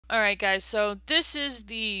Alright guys, so this is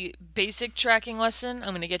the basic tracking lesson. I'm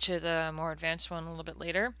going to get you the more advanced one a little bit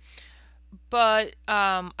later. But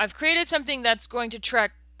I've created something that's going to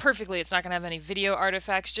track perfectly. It's not going to have any video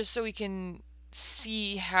artifacts, just so we can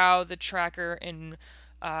see how the tracker in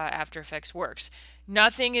After Effects works.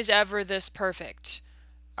 Nothing is ever this perfect.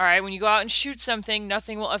 Alright, when you go out and shoot something,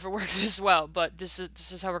 nothing will ever work this well, but this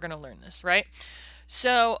is how we're going to learn this, right?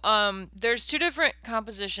 So there's two different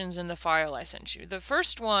compositions in the file I sent you. The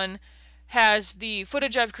first one has the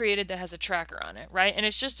footage I've created that has a tracker on it, right? And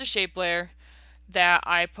it's just a shape layer that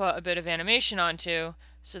I put a bit of animation onto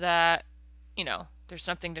so that, there's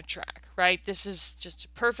something to track, right? This is just a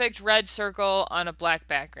perfect red circle on a black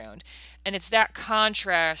background. And it's that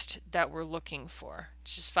contrast that we're looking for.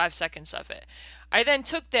 It's just 5 seconds of it. I then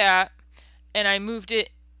took that and I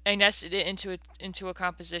nested it into a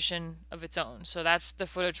composition of its own. So that's the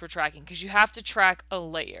footage we're tracking, because you have to track a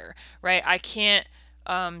layer, right? I can't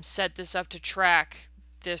set this up to track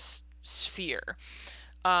this sphere.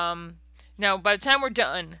 Now, by the time we're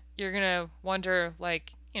done, you're gonna wonder,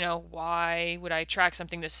 like, why would I track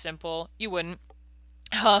something this simple? You wouldn't.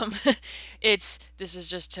 This is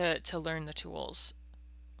just to learn the tools.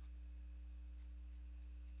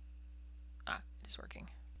 It is working.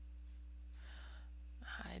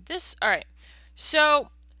 Hide this. All right.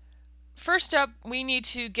 So first up, we need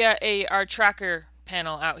to get our tracker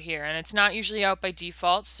panel out here, and it's not usually out by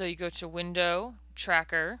default. So you go to Window,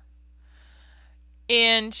 Tracker,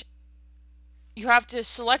 and you have to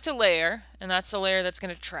select a layer, and that's the layer that's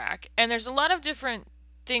going to track. And there's a lot of different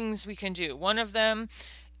things we can do. One of them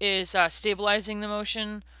is stabilizing the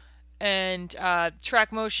motion, and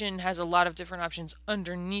track motion has a lot of different options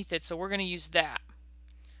underneath it, so we're going to use that.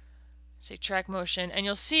 Say track motion, and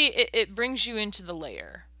you'll see it brings you into the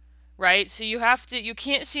layer, right? So you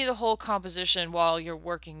can't see the whole composition while you're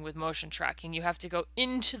working with motion tracking. You have to go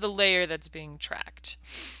into the layer that's being tracked.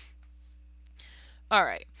 All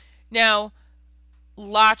right, now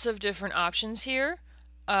lots of different options here.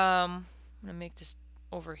 I'm gonna make this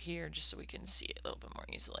over here just so we can see it a little bit more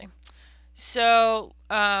easily. So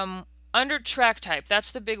under track type,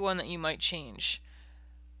 that's the big one that you might change.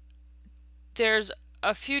 There's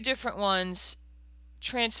a few different ones.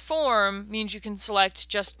 Transform means you can select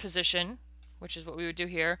just position, which is what we would do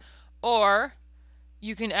here, or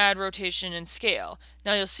you can add rotation and scale.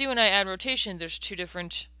 Now you'll see when I add rotation, there's two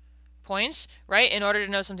different points, right? In order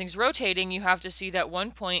to know something's rotating, you have to see that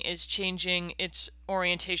one point is changing its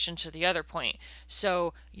orientation to the other point.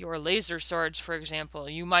 So your laser swords, for example,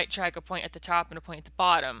 you might track a point at the top and a point at the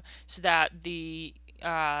bottom so that the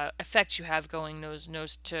effect you have going knows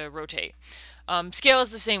to rotate. Scale is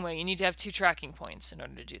the same way. You need to have two tracking points in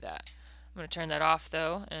order to do that. I'm going to turn that off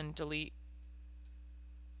though and delete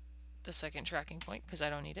the second tracking point because I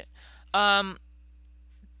don't need it.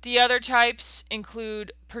 The other types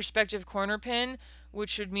include perspective corner pin,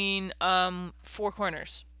 which would mean 4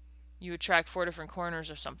 corners. You would track 4 different corners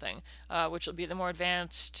or something, which will be the more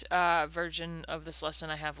advanced version of this lesson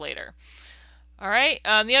I have later. All right,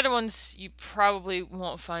 the other ones you probably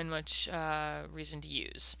won't find much reason to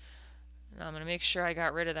use. Now I'm going to make sure I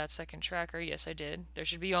got rid of that second tracker. Yes, I did. There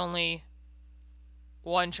should be only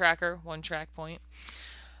one tracker, one track point.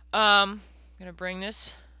 I'm going to bring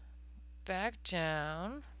this back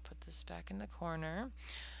down, put this back in the corner,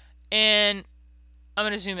 and I'm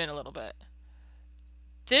going to zoom in a little bit.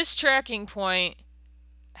 This tracking point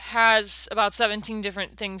has about 17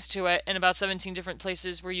 different things to it and about 17 different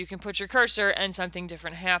places where you can put your cursor and something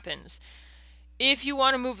different happens. If you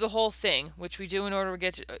want to move the whole thing, which we do in order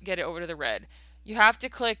to get it over to the red, you have to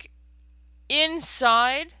click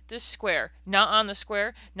inside the square, not on the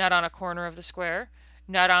square, not on a corner of the square,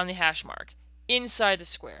 not on the hash mark, inside the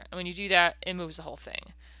square. And when you do that, it moves the whole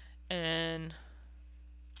thing. And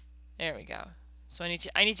there we go. So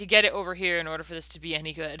I need to get it over here in order for this to be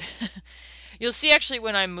any good. You'll see actually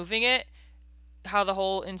when I'm moving it, how the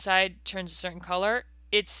whole inside turns a certain color.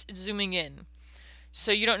 It's zooming in.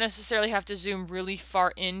 So you don't necessarily have to zoom really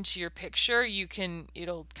far into your picture.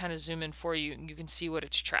 It'll kind of zoom in for you and you can see what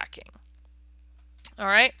it's tracking. All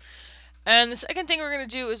right. And the second thing we're going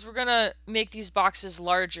to do is we're going to make these boxes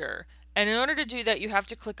larger. And in order to do that, you have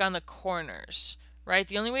to click on the corners, right?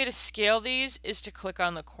 The only way to scale these is to click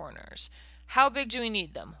on the corners. How big do we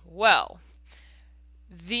need them? Well,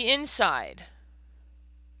 the inside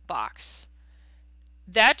box,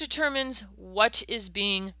 that determines what is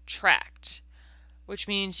being tracked, which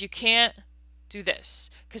means you can't do this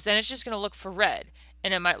because then it's just going to look for red,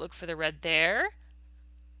 and it might look for the red there,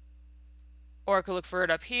 or it could look for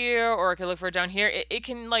it up here, or it could look for it down here. It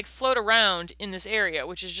can like float around in this area,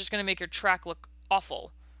 which is just going to make your track look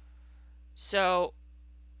awful. So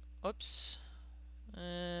Oops.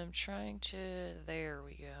 I'm trying to, there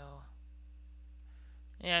we go.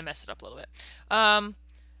 Yeah, I messed it up a little bit.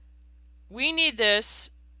 We need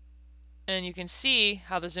this, and you can see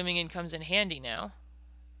how the zooming in comes in handy now.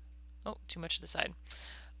 Oh, too much to the side.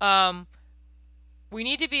 We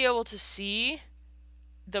need to be able to see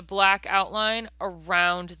the black outline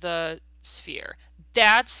around the sphere.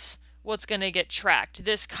 That's what's going to get tracked.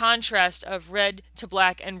 This contrast of red to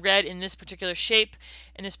black and red in this particular shape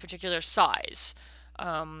and this particular size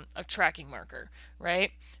of tracking marker,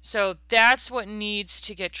 right? So that's what needs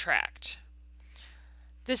to get tracked.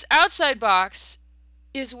 This outside box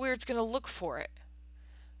is where it's going to look for it.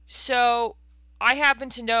 So I happen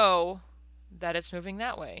to know that it's moving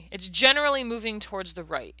that way. It's generally moving towards the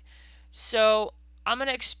right. So I'm going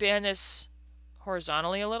to expand this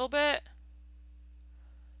horizontally a little bit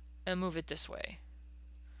and move it this way.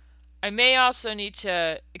 I may also need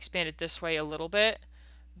to expand it this way a little bit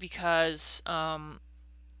because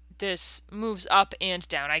this moves up and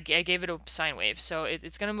down. I gave it a sine wave, so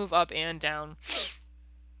it's going to move up and down.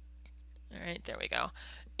 All right, there we go.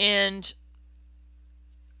 And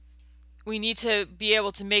we need to be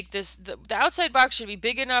able to make this, the outside box should be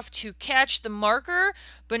big enough to catch the marker,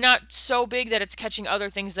 but not so big that it's catching other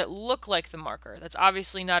things that look like the marker. That's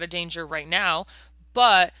obviously not a danger right now,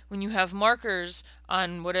 but when you have markers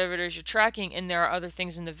on whatever it is you're tracking and there are other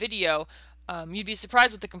things in the video, you'd be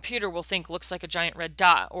surprised what the computer will think looks like a giant red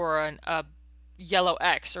dot or a yellow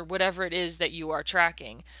X or whatever it is that you are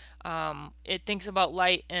tracking. It thinks about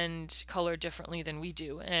light and color differently than we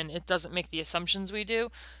do, and it doesn't make the assumptions we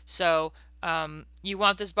do. So you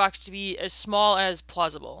want this box to be as small as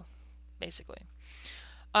plausible, basically.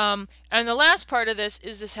 And the last part of this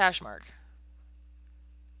is this hash mark.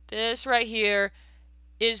 This right here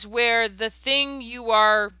is where the thing you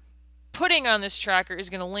are putting on this tracker is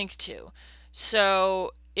going to link to.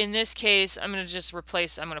 So in this case, I'm going to just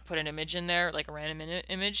replace, I'm going to put an image in there, like a random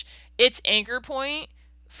image. Its anchor point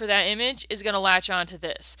for that image is going to latch onto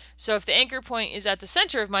this. So if the anchor point is at the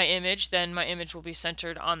center of my image, then my image will be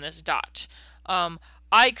centered on this dot.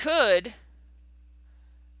 I could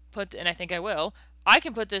put, and I think I will, I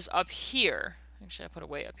can put this up here. Actually, I put it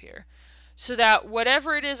way up here. So that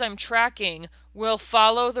whatever it is I'm tracking will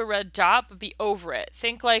follow the red dot but be over it.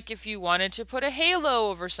 Think like if you wanted to put a halo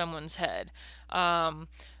over someone's head.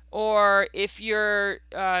 Or if you're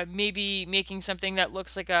maybe making something that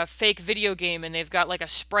looks like a fake video game and they've got like a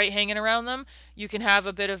sprite hanging around them, you can have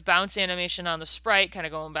a bit of bounce animation on the sprite, kind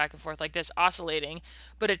of going back and forth like this, oscillating,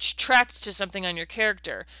 but it's tracked to something on your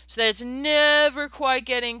character so that it's never quite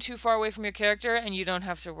getting too far away from your character and you don't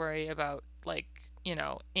have to worry about, like, you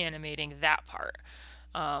know, animating that part.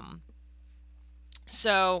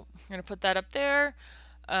 So I'm going to put that up there.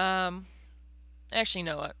 Actually, you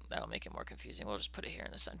know what? That'll make it more confusing. We'll just put it here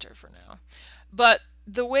in the center for now. But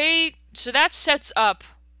the way, so that sets up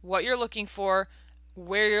what you're looking for,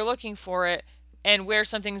 where you're looking for it, and where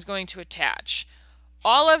something's going to attach.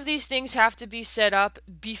 All of these things have to be set up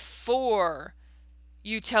before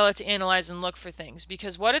you tell it to analyze and look for things.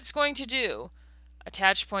 Because what it's going to do,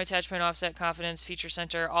 attach point, offset, confidence, feature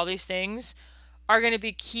center, all these things are going to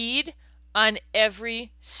be keyed on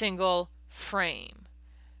every single frame.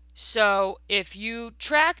 So if you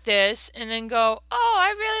track this and then go, oh,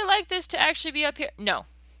 I really like this to actually be up here. No.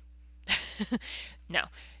 No.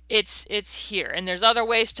 It's here. And there's other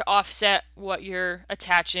ways to offset what you're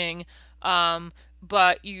attaching,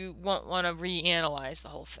 but you won't want to reanalyze the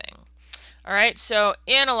whole thing. All right, so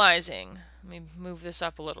analyzing. Let me move this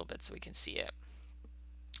up a little bit so we can see it.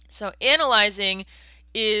 So analyzing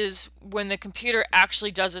is when the computer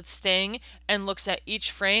actually does its thing and looks at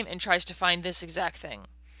each frame and tries to find this exact thing.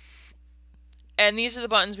 And these are the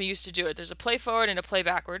buttons we used to do it. There's a play forward and a play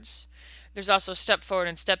backwards. There's also step forward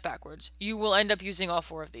and step backwards. You will end up using all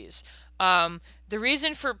four of these. The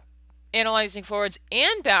reason for analyzing forwards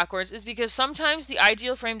and backwards is because sometimes the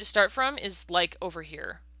ideal frame to start from is like over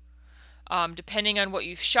here. Depending on what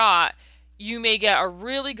you've shot, you may get a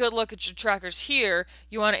really good look at your trackers here.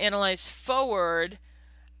 You want to analyze forward,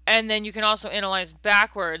 and then you can also analyze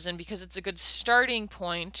backwards. And because it's a good starting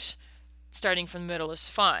point, starting from the middle is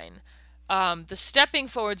fine. The stepping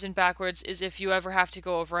forwards and backwards is if you ever have to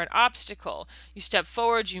go over an obstacle. You step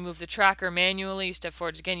forwards, you move the tracker manually, you step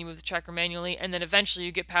forwards again, you move the tracker manually, and then eventually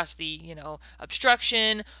you get past the, you know,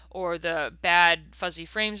 obstruction or the bad fuzzy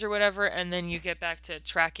frames or whatever, and then you get back to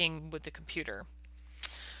tracking with the computer.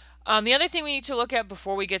 The other thing we need to look at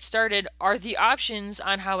before we get started are the options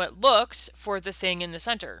on how it looks for the thing in the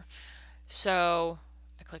center. So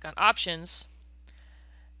I click on options.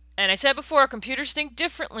 And I said before, computers think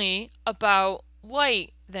differently about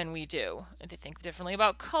light than we do, and they think differently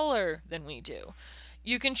about color than we do.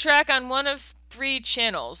 You can track on one of 3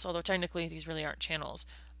 channels, although technically these really aren't channels.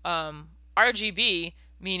 RGB,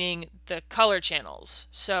 meaning the color channels.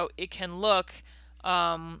 So it can look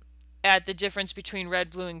at the difference between red,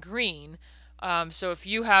 blue, and green. So if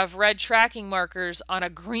you have red tracking markers on a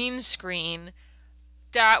green screen,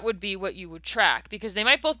 that would be what you would track, because they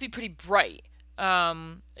might both be pretty bright.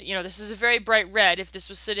 This is a very bright red. If this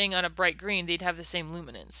was sitting on a bright green, they'd have the same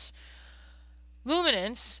luminance.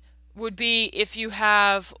 Luminance would be if you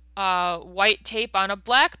have white tape on a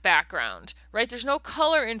black background, right? There's no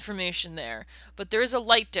color information there, but there is a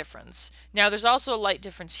light difference. Now, there's also a light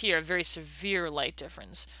difference here, a very severe light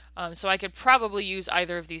difference. So I could probably use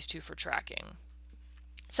either of these 2 for tracking.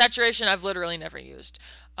 Saturation, I've literally never used.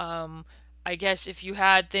 I guess if you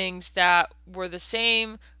had things that were the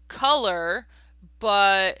same color,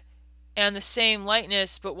 and the same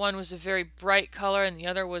lightness, but one was a very bright color and the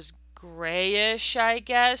other was grayish, I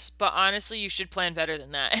guess. But honestly, you should plan better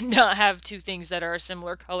than that and not have 2 things that are a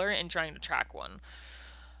similar color and trying to track one.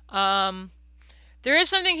 There is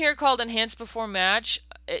something here called enhance before match.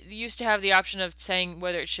 It used to have the option of saying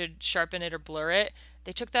whether it should sharpen it or blur it.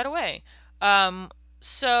 They took that away.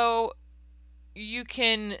 So you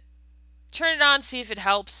can turn it on, see if it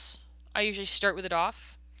helps. I usually start with it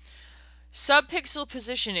off. Subpixel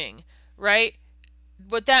positioning, right?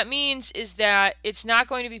 What that means is that it's not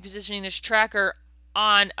going to be positioning this tracker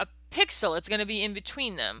on a pixel. It's going to be in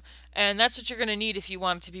between them. And that's what you're going to need if you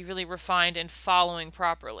want it to be really refined and following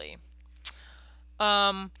properly.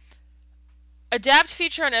 Adapt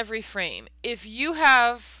feature on every frame. If you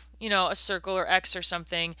have, a circle or X or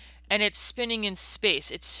something, and it's spinning in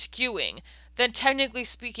space, it's skewing, then technically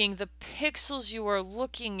speaking, the pixels you are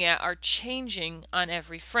looking at are changing on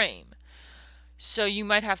every frame. So you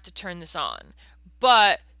might have to turn this on.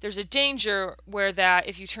 But there's a danger where that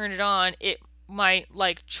if you turn it on, it might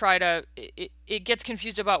it gets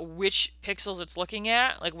confused about which pixels it's looking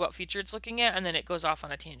at, like what feature it's looking at, and then it goes off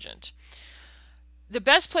on a tangent. The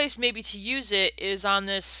best place maybe to use it is on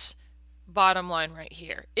this bottom line right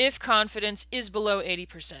here. If confidence is below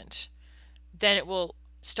 80%, then it will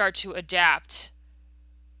start to adapt,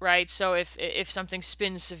 right? So if something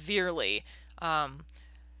spins severely,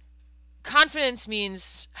 confidence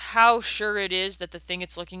means how sure it is that the thing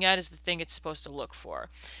it's looking at is the thing it's supposed to look for.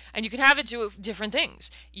 And you can have it do different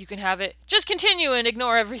things. You can have it just continue and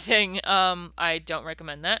ignore everything. I don't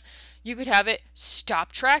recommend that. You could have it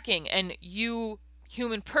stop tracking, and you,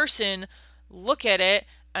 human person, look at it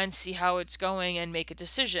and see how it's going and make a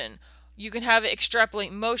decision. You can have it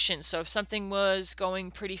extrapolate motion. So if something was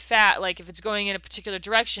going pretty fast, like if it's going in a particular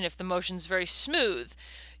direction, if the motion's very smooth,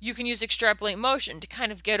 you can use extrapolate motion to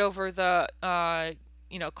kind of get over the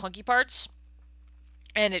clunky parts,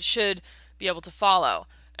 and it should be able to follow.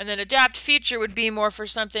 And then adapt feature would be more for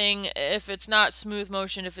something if it's not smooth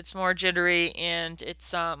motion, if it's more jittery, and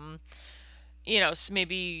it's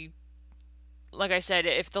maybe, like I said,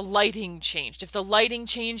 if the lighting changed. If the lighting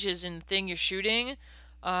changes in the thing you're shooting,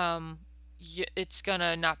 it's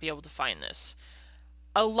gonna not be able to find this.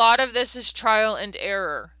 A lot of this is trial and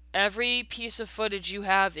error. Every piece of footage you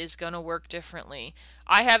have is gonna work differently.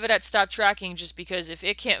 I have it at stop tracking just because if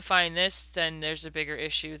it can't find this, then there's a bigger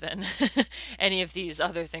issue than any of these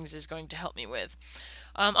other things is going to help me with.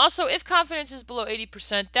 Also, if confidence is below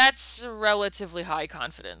 80%, that's a relatively high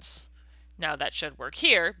confidence. Now that should work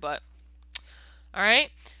here, but alright.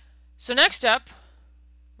 So next up,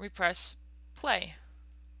 we press play.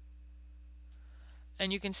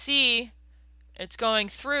 And you can see it's going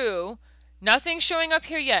through. Nothing's showing up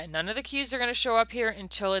here yet. None of the keys are going to show up here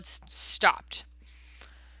until it's stopped.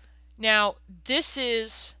 Now, this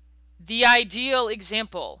is the ideal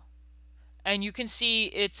example. And you can see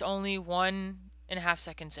it's only 1.5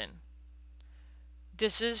 seconds in.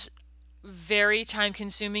 This is very time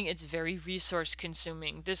consuming. It's very resource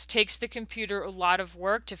consuming. This takes the computer a lot of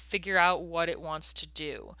work to figure out what it wants to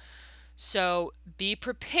do. So be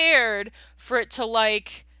prepared for it to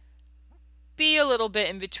be a little bit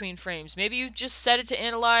in between frames. Maybe you just set it to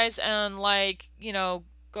analyze and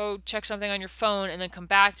go check something on your phone and then come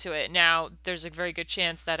back to it. Now there's a very good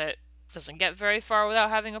chance that it doesn't get very far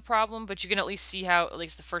without having a problem, but you can at least see how, at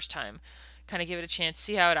least the first time, kind of give it a chance,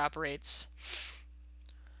 see how it operates.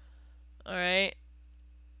 Alright.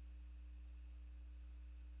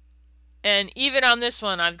 And even on this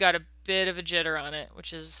one, I've got a bit of a jitter on it,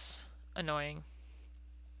 which is annoying.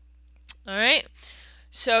 Alright,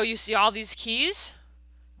 so you see all these keys.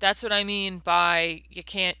 That's what I mean by you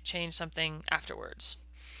can't change something afterwards.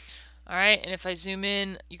 Alright, and if I zoom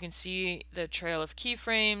in, you can see the trail of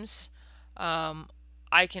keyframes.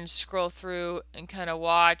 I can scroll through and kind of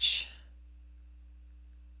watch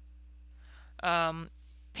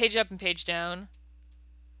page up and page down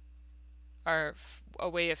are a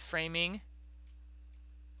way of framing.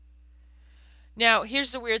 Now,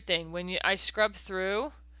 here's the weird thing. When I scrub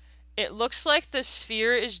through, it looks like the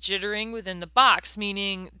sphere is jittering within the box,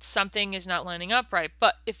 meaning something is not lining up right.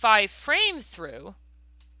 But if I frame through,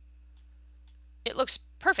 it looks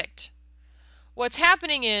perfect. What's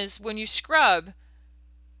happening is when you scrub,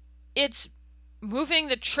 it's moving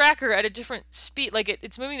the tracker at a different speed. Like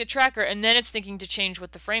it's moving the tracker and then it's thinking to change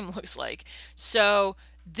what the frame looks like. So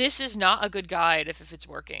this is not a good guide if it's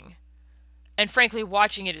working. And frankly,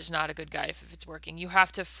 watching it is not a good guide if it's working. You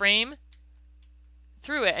have to frame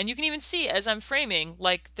through it. And you can even see as I'm framing,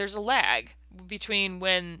 like there's a lag between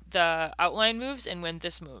when the outline moves and when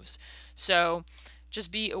this moves. So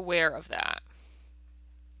just be aware of that.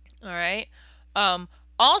 All right.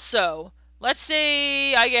 Also, let's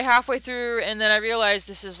say I get halfway through and then I realize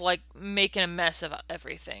this is like making a mess of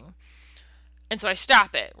everything. And so I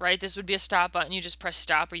stop it, right? This would be a stop button. You just press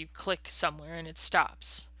stop or you click somewhere and it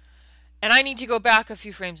stops. And I need to go back a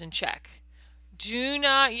few frames and check. Do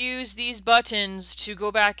not use these buttons to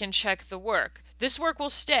go back and check the work. This work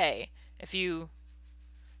will stay if you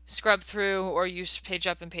scrub through or use page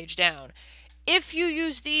up and page down. If you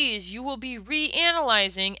use these, you will be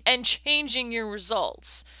reanalyzing and changing your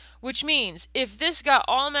results. Which means if this got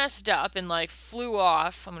all messed up and like flew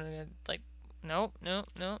off, I'm gonna like, nope,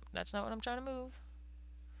 that's not what I'm trying to move.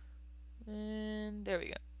 And there we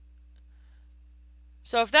go.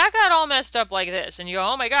 So if that got all messed up like this, and you go,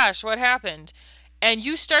 oh my gosh, what happened? And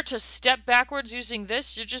you start to step backwards using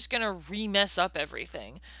this, you're just going to re-mess up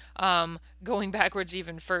everything, going backwards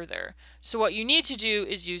even further. So what you need to do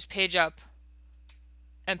is use page up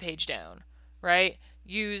and page down, right?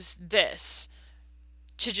 Use this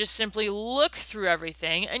to just simply look through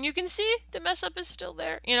everything, and you can see the mess up is still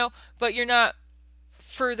there, you know, but you're not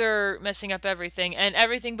further messing up everything, and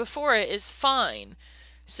everything before it is fine.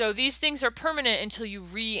 So these things are permanent until you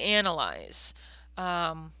reanalyze.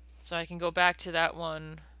 So I can go back to that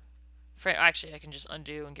one. Actually, I can just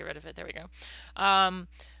undo and get rid of it. There we go.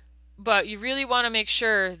 But you really want to make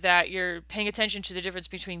sure that you're paying attention to the difference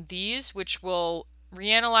between these, which will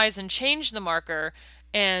reanalyze and change the marker,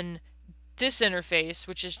 and this interface,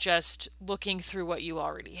 which is just looking through what you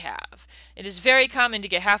already have. It is very common to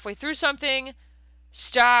get halfway through something,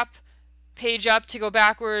 stop, page up to go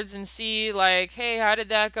backwards and see like, hey, how did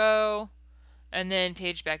that go? And then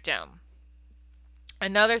page back down.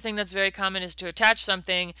 Another thing that's very common is to attach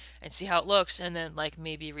something and see how it looks and then like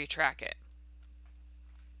maybe retrack it.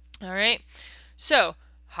 All right. So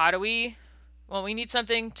how do we, well, we need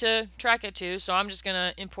something to track it to. So I'm just going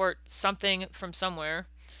to import something from somewhere.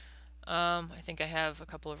 I think I have a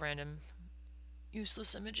couple of random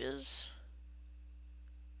useless images.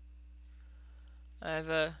 I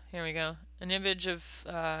have here we go, an image of,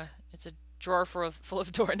 it's a drawer full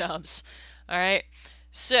of doorknobs. All right,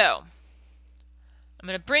 so I'm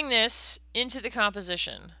going to bring this into the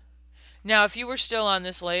composition. Now, if you were still on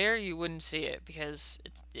this layer, you wouldn't see it because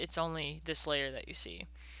it's only this layer that you see.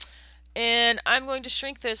 And I'm going to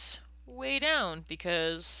shrink this way down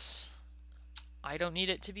because I don't need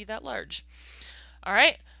it to be that large. All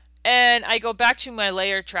right, and I go back to my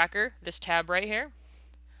layer tracker, this tab right here.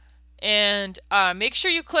 And make sure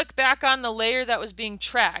you click back on the layer that was being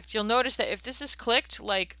tracked. You'll notice that if this is clicked,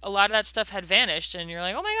 like a lot of that stuff had vanished, and you're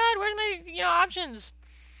like, oh my god, where's my options?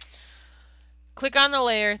 Click on the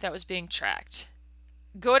layer that was being tracked.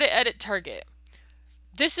 Go to Edit Target.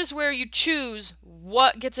 This is where you choose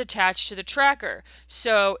what gets attached to the tracker.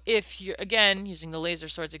 So if you're, again, using the laser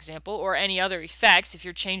swords example, or any other effects, if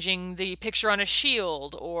you're changing the picture on a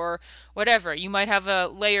shield or whatever, you might have a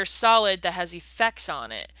layer solid that has effects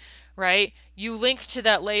on it. Right? You link to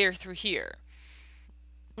that layer through here.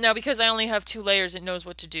 Now, because I only have 2 layers, it knows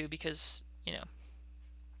what to do because, you know.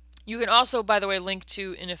 You can also, by the way, link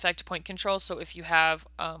to an effect point control. So if you have,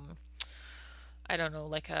 I don't know,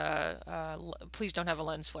 like please don't have a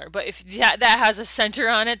lens flare. But if that has a center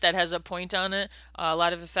on it, that has a point on it, a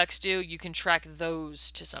lot of effects do, you can track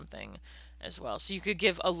those to something as well. So you could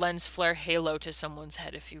give a lens flare halo to someone's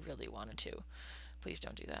head if you really wanted to. Please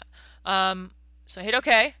don't do that. So hit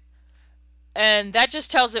OK. And that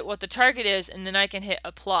just tells it what the target is, and then I can hit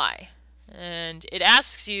apply. And it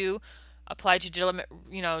asks you, apply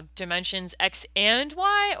to dimensions X and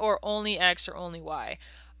Y, or only X or only Y.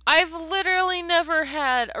 I've literally never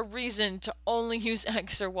had a reason to only use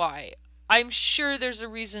X or Y. I'm sure there's a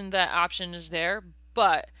reason that option is there,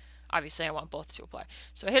 but obviously I want both to apply.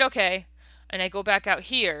 So I hit OK, and I go back out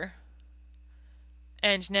here,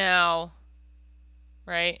 and now,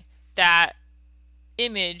 right? That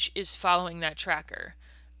image is following that tracker.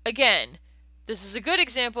 Again, this is a good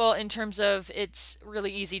example in terms of it's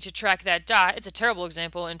really easy to track that dot. It's a terrible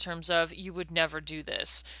example in terms of you would never do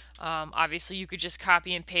this. Obviously, you could just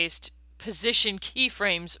copy and paste position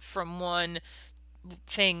keyframes from one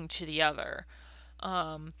thing to the other.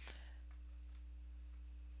 And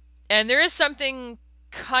there is something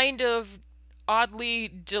kind of oddly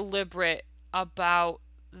deliberate about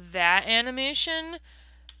that animation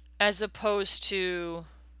as opposed to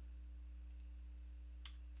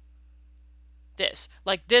this.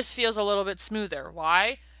 Like, this feels a little bit smoother.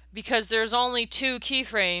 Why? Because there's only 2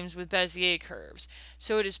 keyframes with Bezier curves,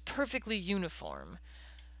 so it is perfectly uniform.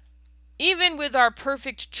 Even with our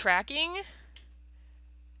perfect tracking,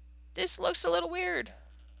 this looks a little weird.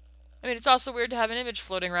 I mean, it's also weird to have an image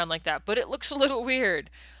floating around like that, but it looks a little weird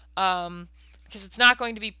because it's not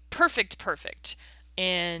going to be perfect,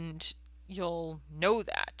 and you'll know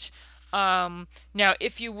that. Now,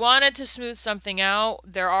 if you wanted to smooth something out,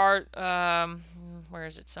 there are, where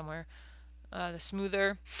is it somewhere? The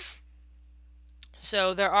smoother.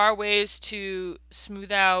 So there are ways to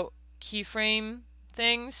smooth out keyframe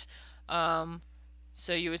things.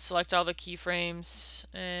 So you would select all the keyframes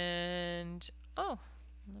and, oh,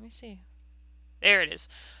 let me see. There it is.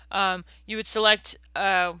 You would select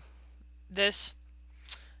this,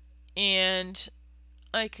 and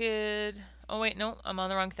I could, oh wait, no, I'm on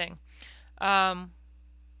the wrong thing. There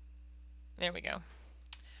we go.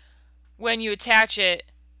 When you attach it,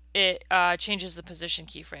 it changes the position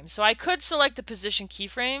keyframes. So I could select the position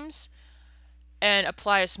keyframes and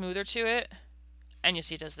apply a smoother to it, and you'll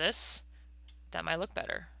see it does this. That might look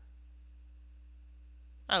better.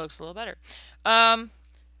 That looks a little better.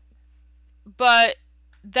 But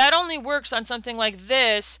that only works on something like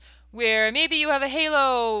this, where maybe you have a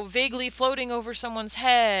halo vaguely floating over someone's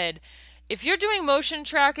head. If you're doing motion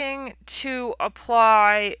tracking to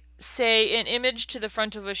apply, say, an image to the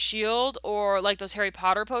front of a shield, or like those Harry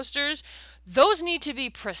Potter posters, those need to be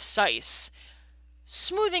precise.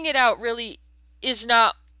 Smoothing it out really is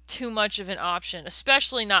not too much of an option,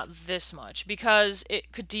 especially not this much, because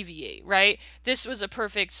it could deviate, right? This was a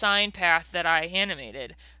perfect sign path that I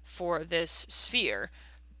animated for this sphere.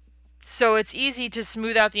 So it's easy to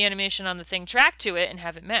smooth out the animation on the thing tracked to it and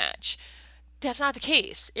have it match. That's not the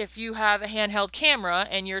case if you have a handheld camera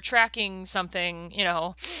and you're tracking something, you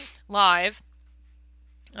know, live.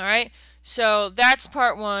 All right, so that's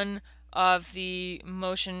part 1 of the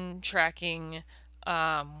motion tracking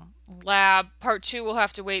lab. Part 2 will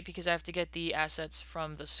have to wait because I have to get the assets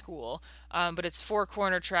from the school. But it's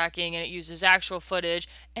 4-corner tracking, and it uses actual footage,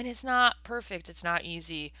 and it's not perfect. It's not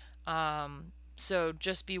easy. So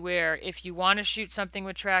just beware. If you want to shoot something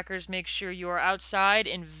with trackers, make sure you are outside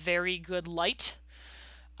in very good light.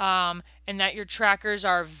 And that your trackers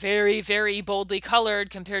are very, very boldly colored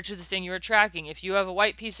compared to the thing you are tracking. If you have a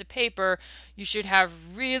white piece of paper, you should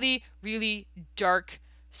have really, really dark,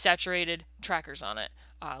 saturated trackers on it,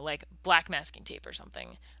 like black masking tape or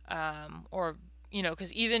something. Or, you know,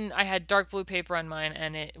 because even I had dark blue paper on mine,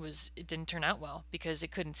 and it didn't turn out well because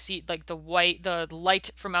it couldn't see, like the light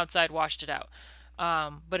from outside washed it out.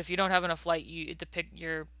 But if you don't have enough light,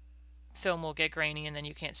 your film will get grainy, and then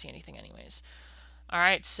you can't see anything anyways. All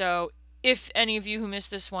right, so if any of you who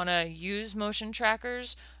missed this want to use motion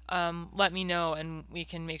trackers, let me know and we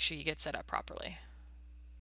can make sure you get set up properly.